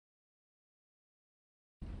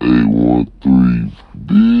813.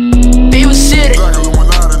 People shit it.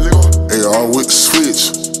 Hey, all Wit Da Switch.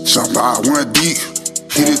 Jump out one deep.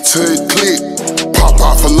 Hit it till it click. Pop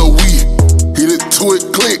off a little weed. Hit it till it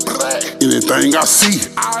click. Anything I see.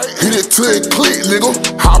 Hit it till it click, nigga.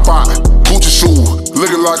 Hop out. Gucci shoe.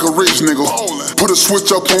 Looking like a rich nigga. Put a switch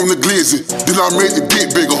up on the glizzy. Then I make the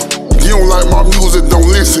dick bigger. You don't like my music, don't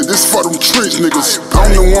listen. This for them trench niggas.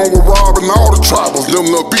 I'm the one with robbing all the tribals. Them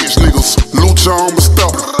little bitch niggas. Lucha on my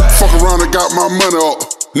stepper. Fuck around and got my money up.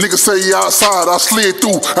 Niggas say he outside, I slid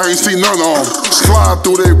through, I ain't seen none of them. Slide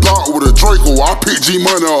through they block with a Draco, I pick G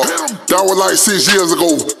money up. That was like 6 years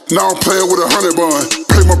ago, now I'm playing with a 100 bun.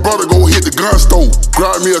 Pay my brother go hit the gun store,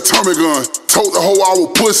 grab me a Tommy gun. Told the hoe I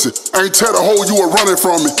was pussy, ain't tell the hoe you were running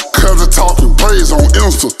from me. Cousin talking braids on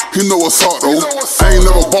Insta, he know what's up though. I ain't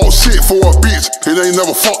never bought shit for a bitch, and ain't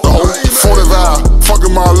never fucked the hoe. 45,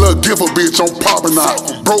 fucking my little gift a bitch, I'm popping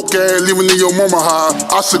out. Broke ass living in your mama high,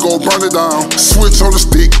 I should go burn it down. Switch on the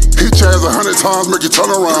stick, hit your ass 100 times, make you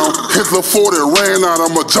turn around. Hit the 40, ran out,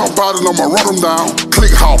 I'ma jump out and I'ma run them down.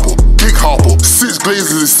 Click hopper, dick hopper, 6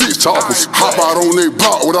 glazes and 6 choppers. Hop out on they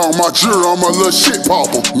block with all my jewelry on my little shit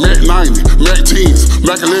popper. Mac 90, Mac 10s,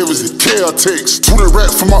 Mac 11s and Caltex. 20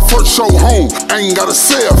 racks for my first show home, ain't got a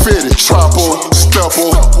sale fitted. Trapper,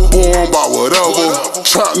 stepper, born by whatever.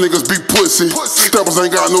 Trap niggas be pussy, steppers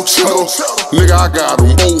ain't got no cheddar. Nigga, I got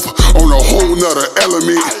them both on a whole nother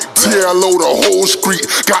element. TLO the whole street,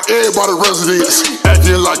 got everybody residents,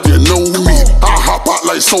 acting like you know me. I hop out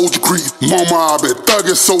like Soldier Creek. Mama, I been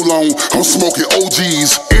thugging so long, I'm smoking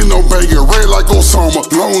OGs. Ain't no banging red like Osama,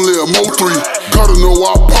 long live Mo3. Gotta know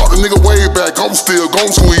I popped a nigga way back, I'm still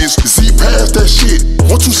gon' squeeze. Z past that shit,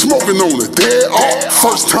 what you smoking on it? Dead off,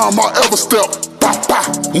 first time I ever stepped. Bop, bop,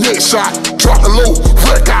 next shot, drop the low,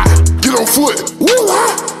 wreck out. Get on foot,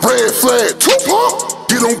 woo-ah, red flag, Tupac.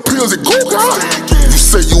 Get on pills and go God. You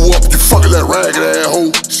say you up, you fucking that ragged ass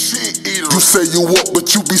hoe. You say you up,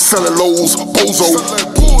 but you be selling lows, bozo.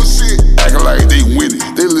 Acting like they winning,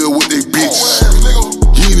 they live with they bitches.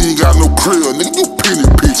 You ain't even got no crib, nigga, you penny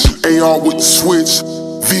bitch. AR with the switch,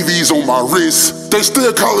 VV's on my wrist. They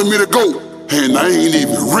still calling me the GOAT, and I ain't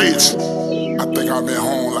even rich. I think I've been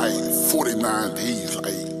home like 49 days,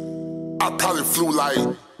 like I probably flew like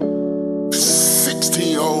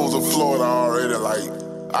 16 hoes in Florida already, like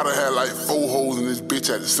I done had like 4 hoes in this bitch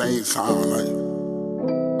at the same time, like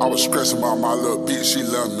I was stressing about my little bitch, she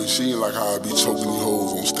loved me, she ain't like how I be choking these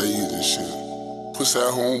hoes on stage and shit. Puss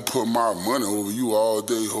at home, put my money over you all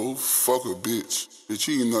day, ho, fuck a bitch. Bitch,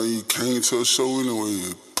 you know you came to a show anyway,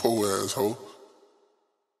 you poor ass hoe.